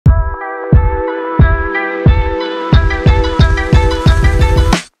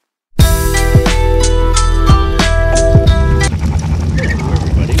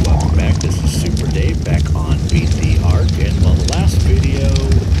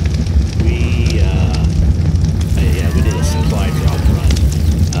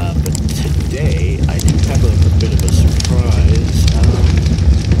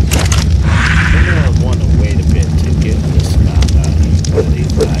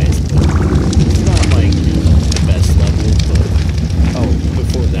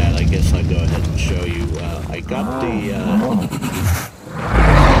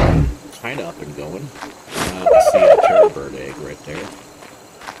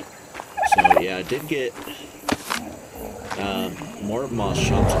yeah, I did get more moss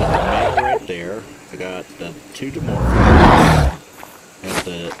shops. Got the male right there. I got the 2 dimorphos. Got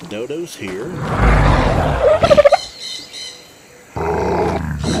the dodos here.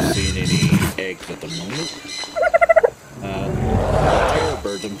 Not seeing any eggs at the moment. Terror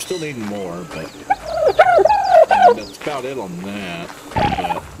birds, I'm still needing more, but that's about it on that.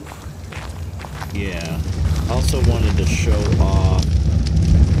 But yeah, also wanted to show off.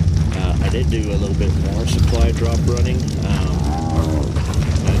 I did do a little bit more supply drop running.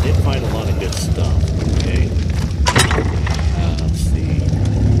 I did find a lot of good stuff. Okay. Let's see.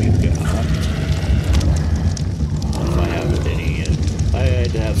 We've got. If I have any yet. I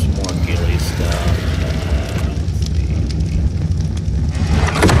had to have some more ghillie stuff. Let's see.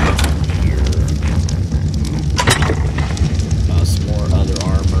 Here. Some more other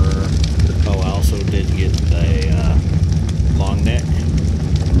armor. Oh, I also did get a long neck.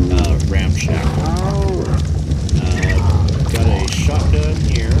 Ramshackle. Got a shotgun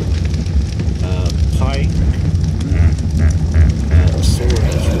here. Pike. Sword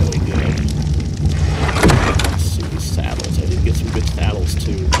is really good. Let's see, saddles. I did get some good saddles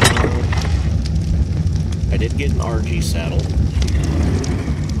too. I did get an RG saddle.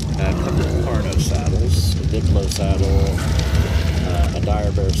 A couple of Parno saddles. A Diplo saddle. A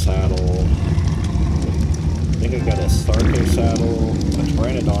Dire Bear saddle. I think I got a Sarko saddle, a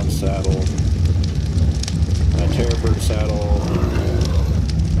Pteranodon saddle, a Terrorbird saddle,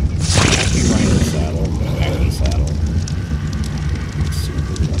 Acme Rhino saddle, Acme saddle. Let's see what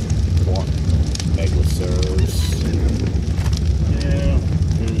we got. Megalosaurus. Yeah,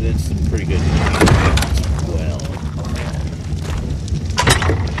 and then some pretty good as well.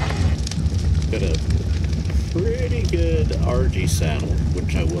 Got a pretty good RG saddle,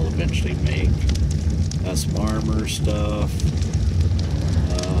 which I will eventually make. Some armor stuff,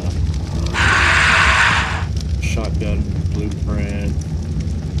 shotgun blueprint.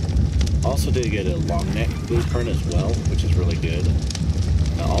 Also did get a long neck blueprint as well, which is really good.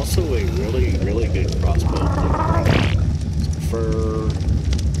 Also a really good crossbow blueprint. Some fur.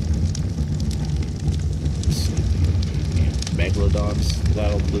 Megalodon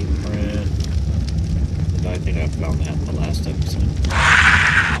saddle blueprint. And I think I found that in the last episode.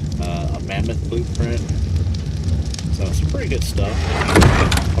 A mammoth blueprint. So some pretty good stuff.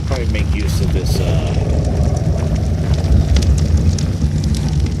 I'll probably make use of this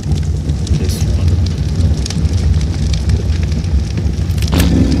this one.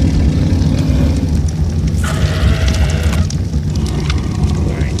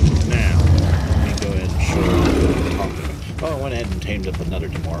 Alright, now let me go ahead and show you what I'm talking about. Oh, I went ahead and tamed up another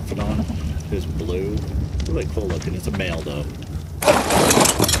Dimorphodon. It's blue. Really cool looking. It's a male though.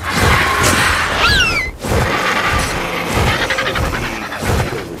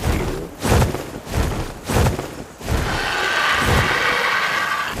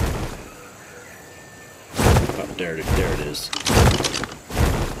 There it is.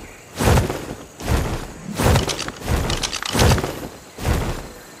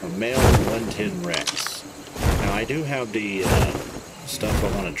 A male 110 Rex. Now I do have the stuff I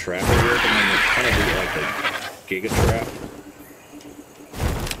want to trap it with. I'm going to kind of do like a Giga Trap.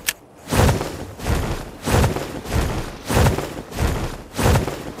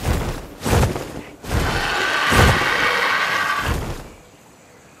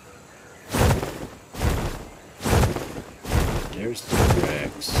 There's the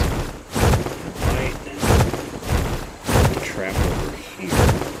Rex. Might trap over here.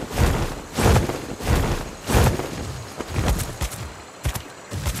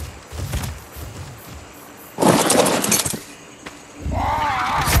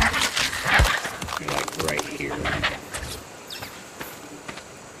 Like right here.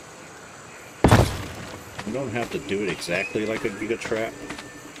 You don't have to do it exactly like a Giga Trap.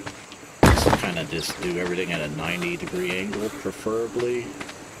 Kind of just do everything at a 90-degree angle, preferably.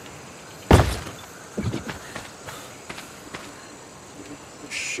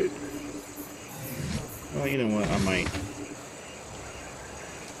 Shoot. Well, you know what? I might.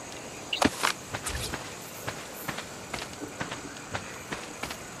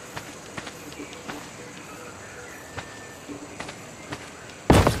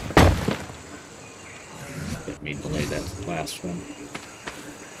 Let me delay that last one.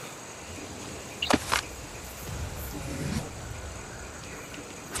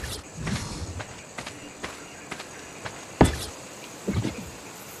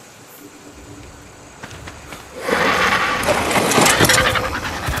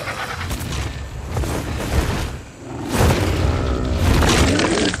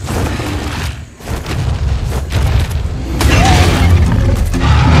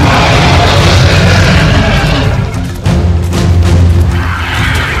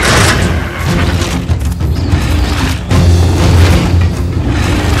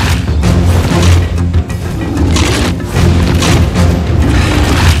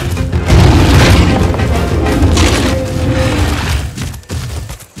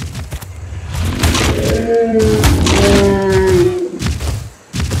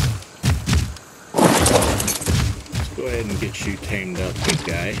 out the big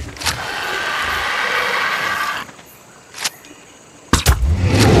guy.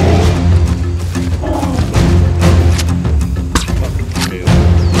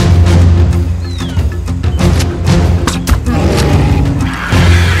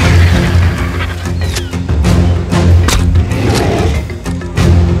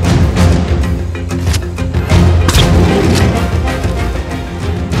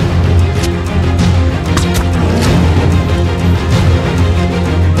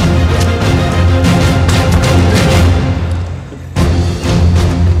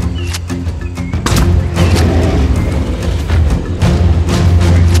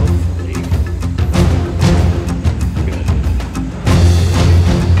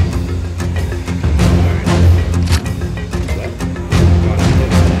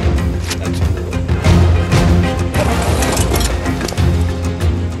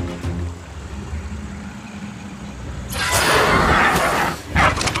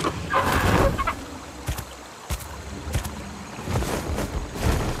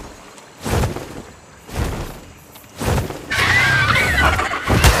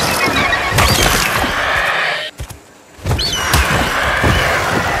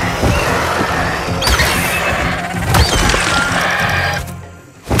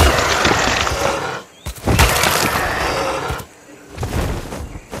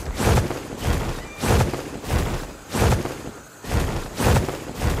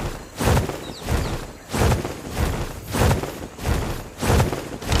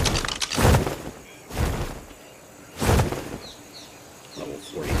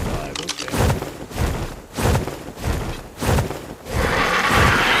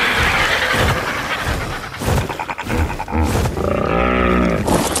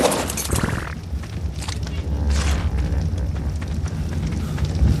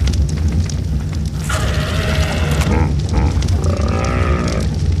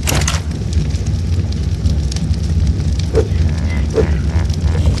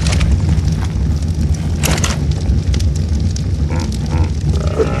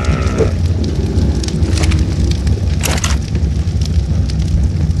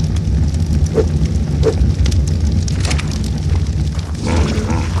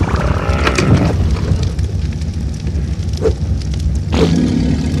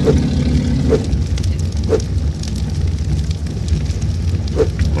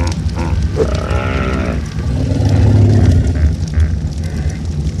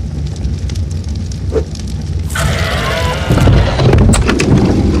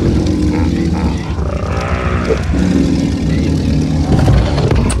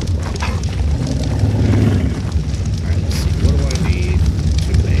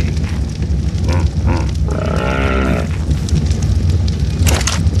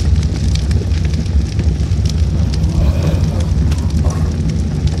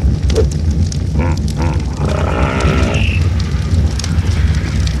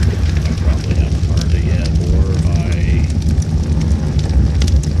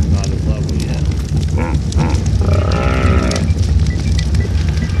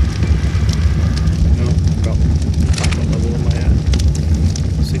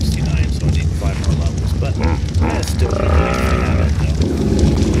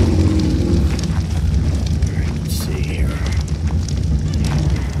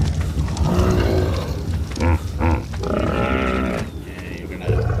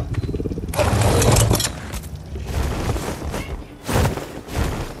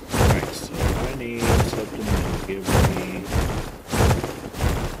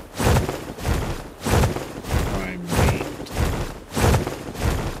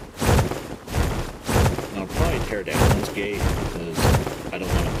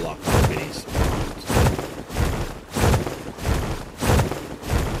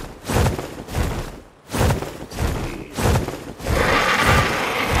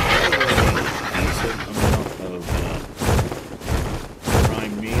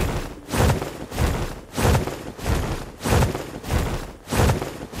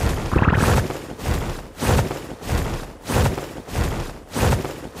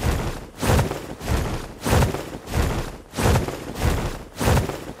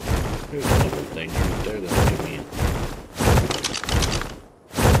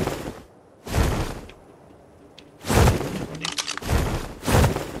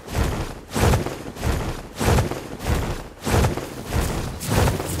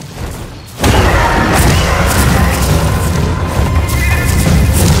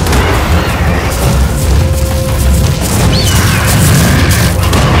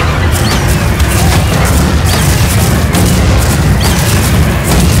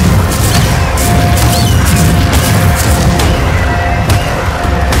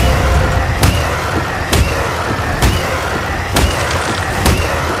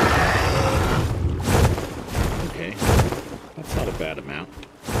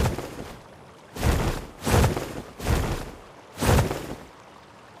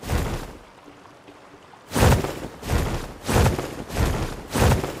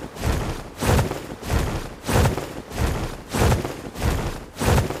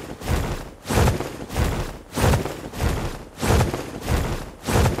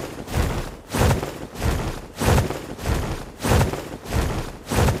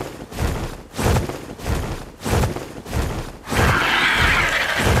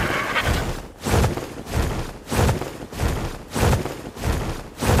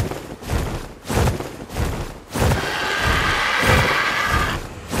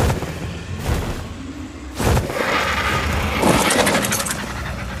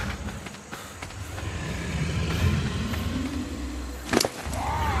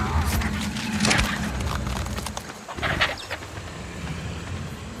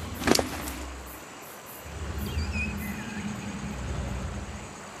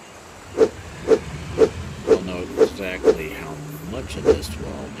 much of this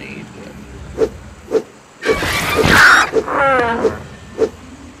we'll need, but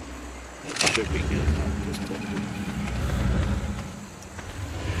that should be good enough just to...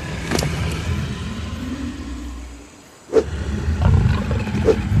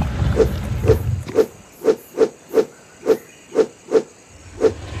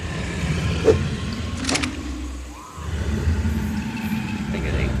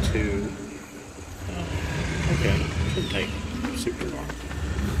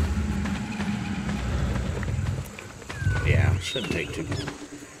 Shouldn't take too long.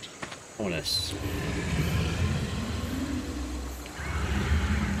 Honest.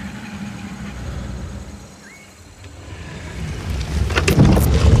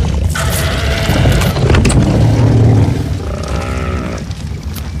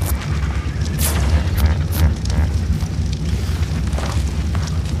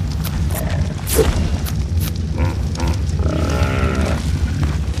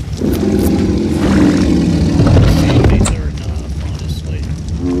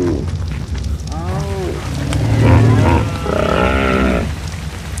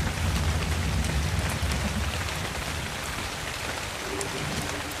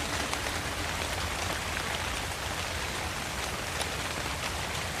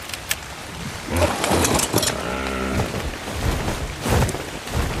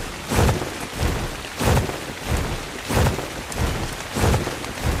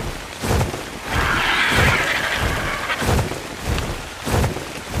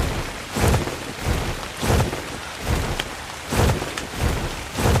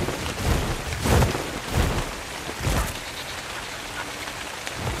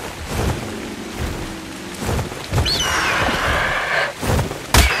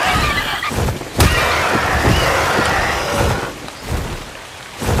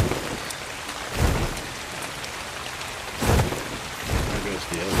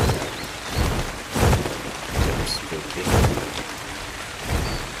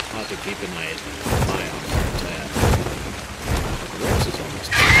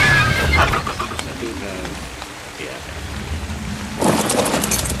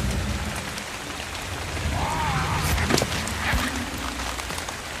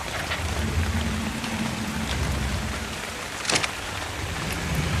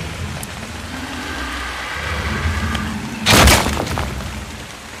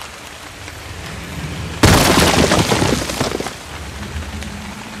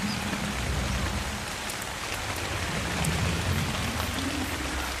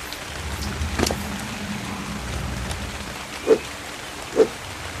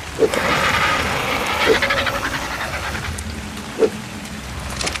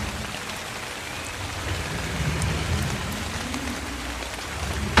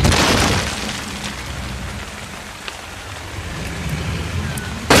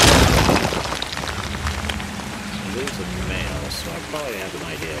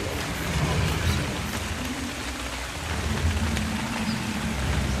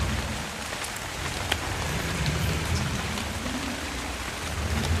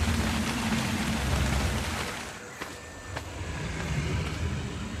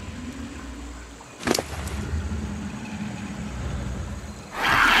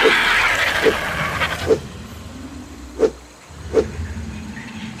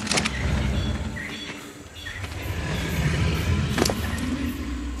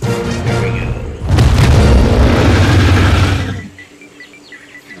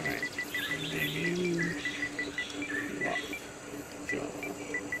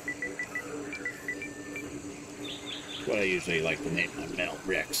 I usually like to name my male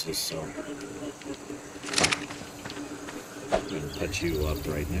Rexes, so I'm going to put you up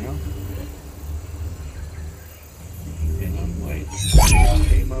right now. And I might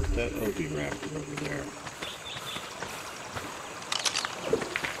tame up that Oviraptor over there.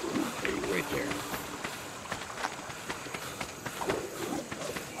 Right there.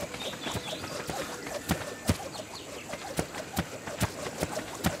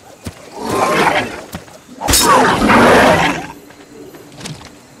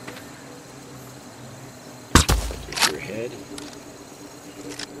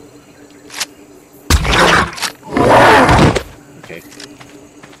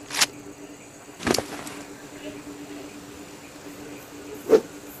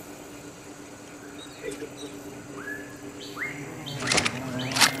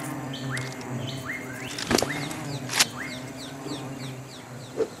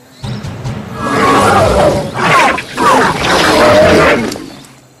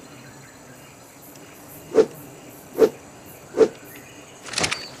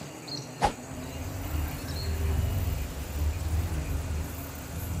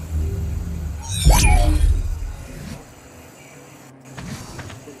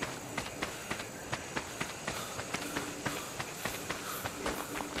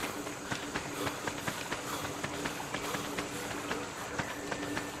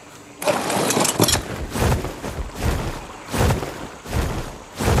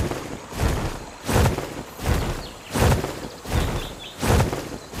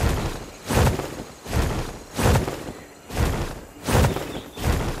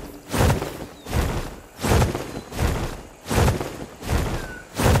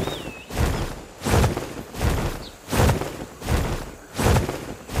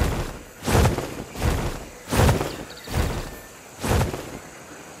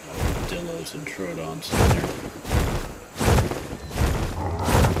 And Troodons in there.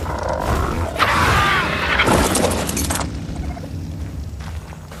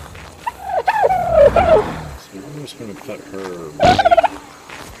 So I'm just going to put her right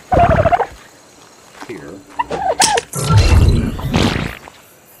here.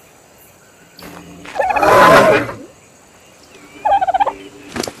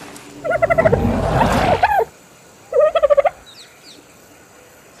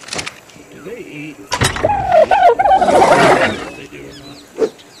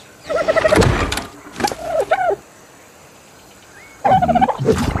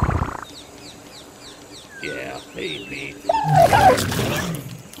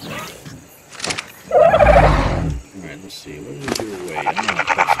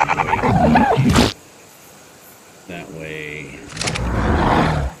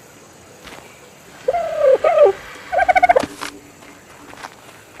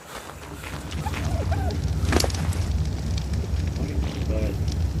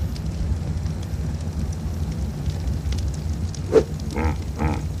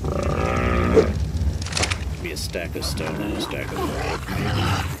 Stack of stone and a stack of rock, maybe.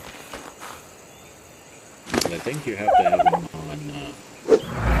 But I think you have to have them on, yeah.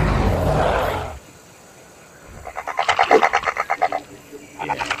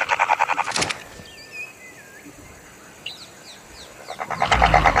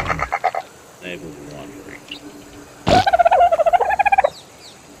 I was wondering.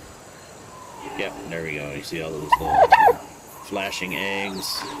 Yep, there we go. You see all those little flashing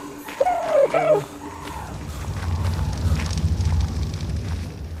eggs. There we go.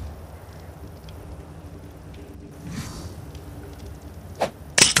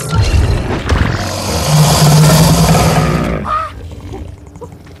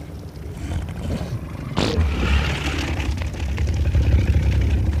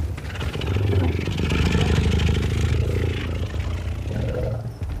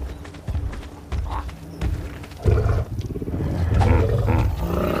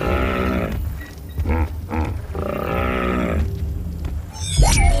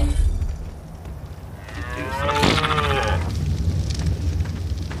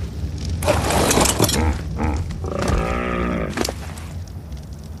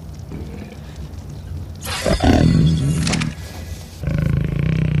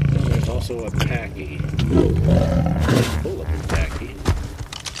 Also a packy. Full of a packy.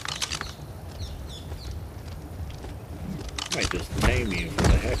 Might just tame you for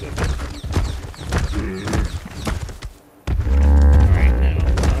the heck of it. Alright, now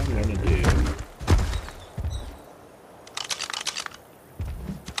what I'm gonna do.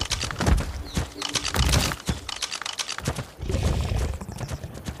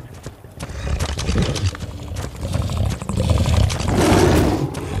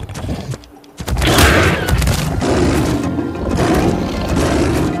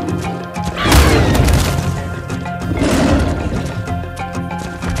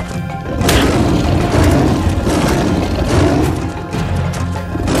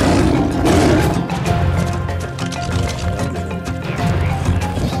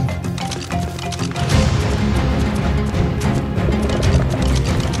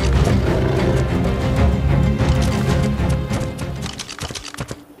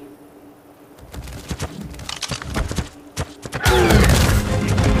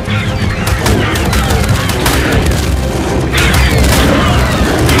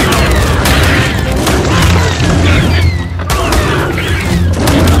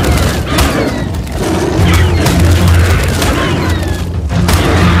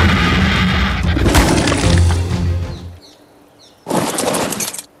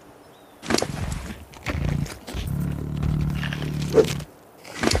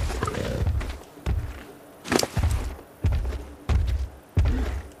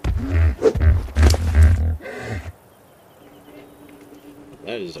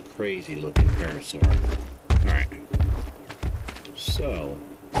 That is a crazy looking parasaur. Alright. So,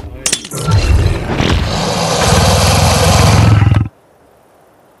 I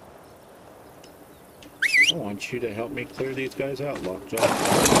want you to help me clear these guys out, Lockjaw.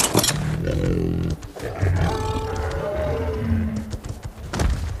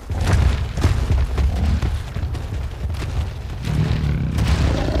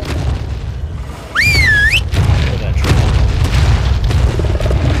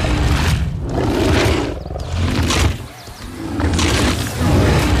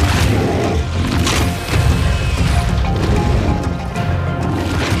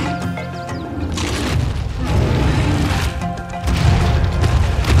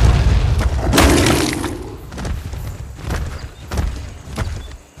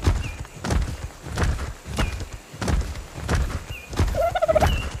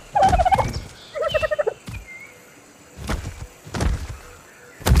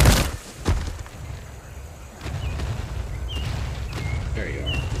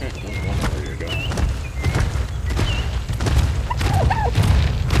 wonder where you're going.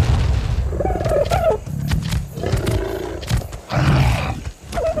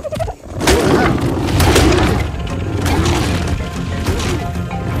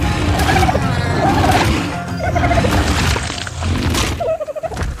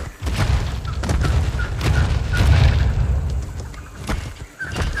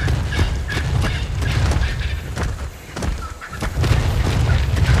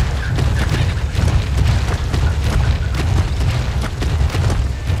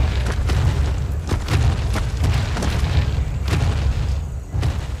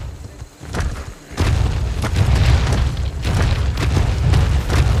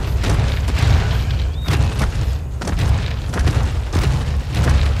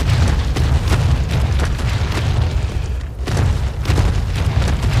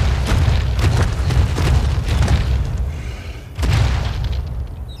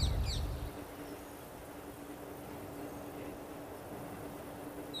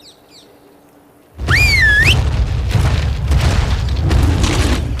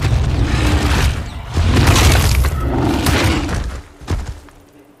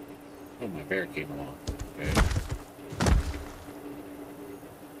 Came along. Okay.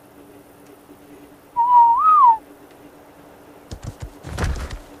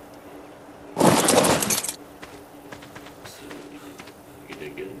 You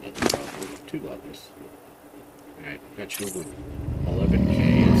did get another drop with 2 levels. Alright, got you over 11K.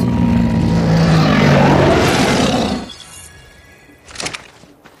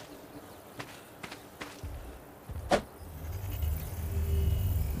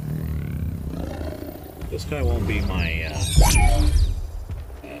 This guy won't be my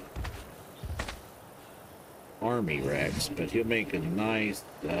army Rex, but he'll make a nice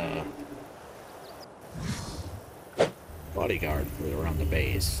bodyguard for around the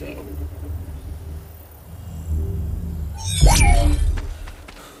base, so.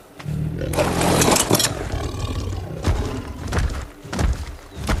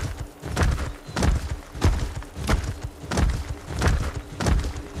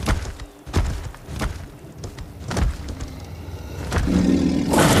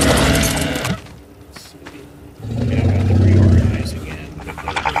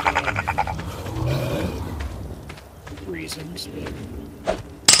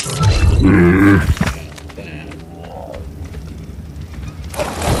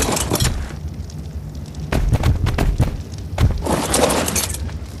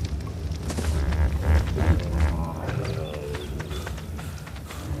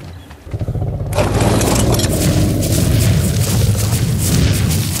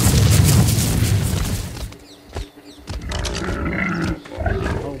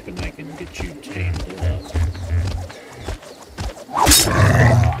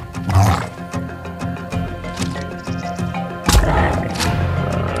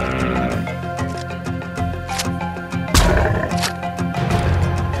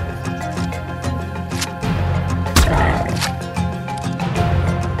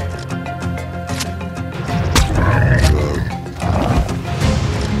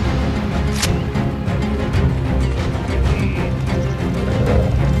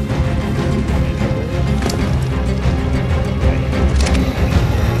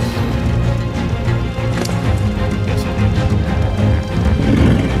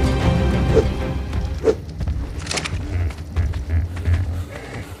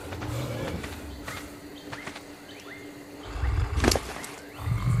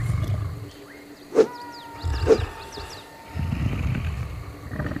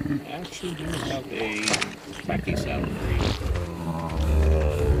 Actually do have a khaki saddle for you.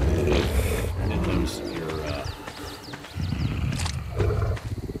 And then there's your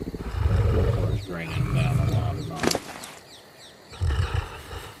warhorse draining down a lot of them.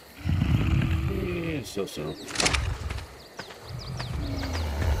 Yeah, so.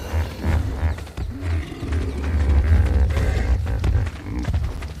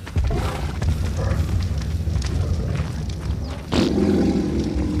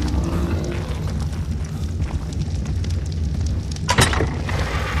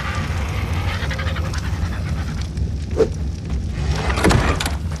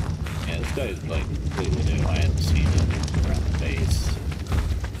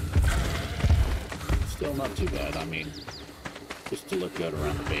 Not too bad. I mean, just to look good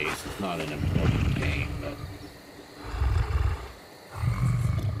around the base. It's not an important game, but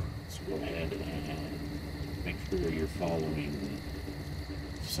let's go ahead and make sure you're following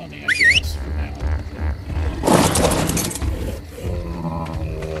Sunny, I guess, for now.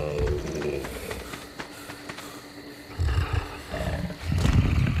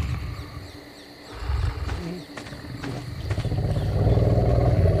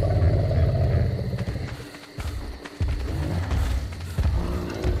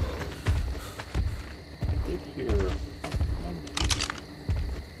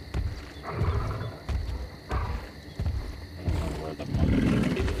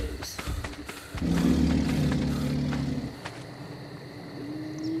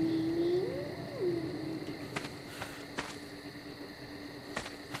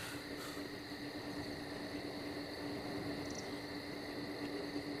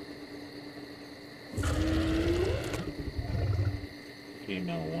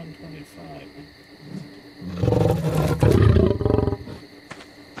 female 125.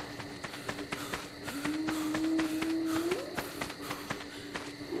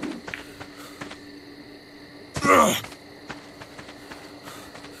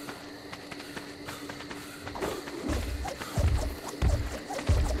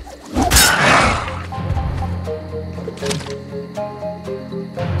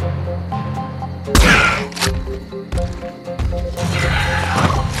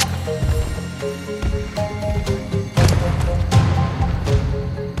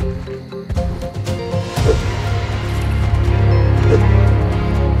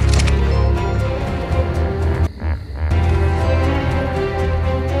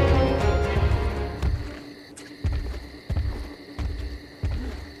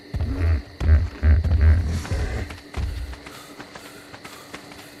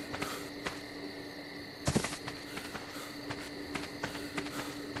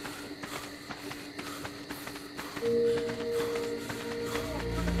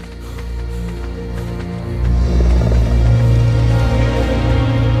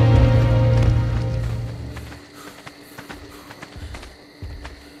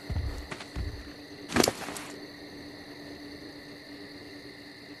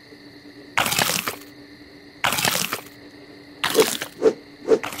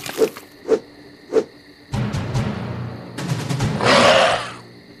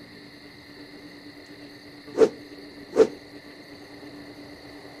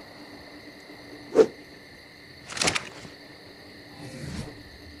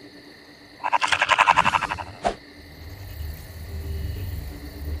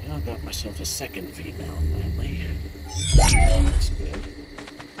 Myself a second female finally. That's good.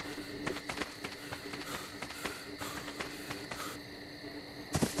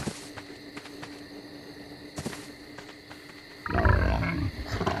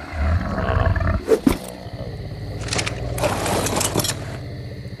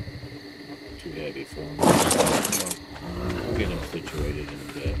 Too heavy for him. I'll get him situated in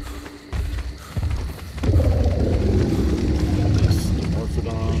a bit. This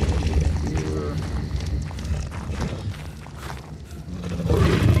Orphodon.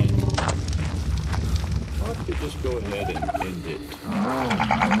 Just go ahead and end it.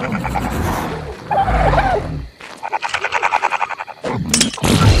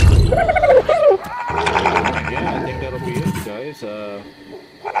 Yeah, I think that'll be it, guys.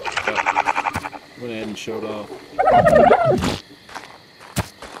 Went ahead and showed off.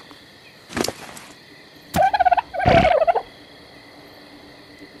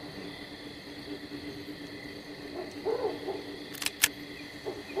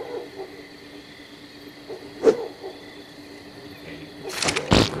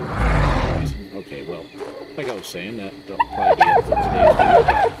 Okay, well, like I was saying, that'll probably be it for today's video,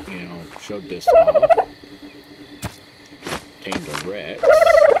 but, you know, showed this off. Tamed a Rex.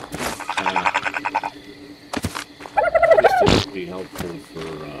 This would be helpful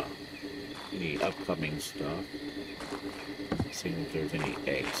for any upcoming stuff. Seeing if there's any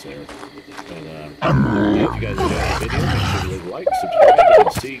eggs there. But, yeah, if you guys enjoyed the video, make sure to leave a like, subscribe,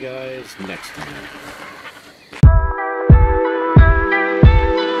 and see you guys next time.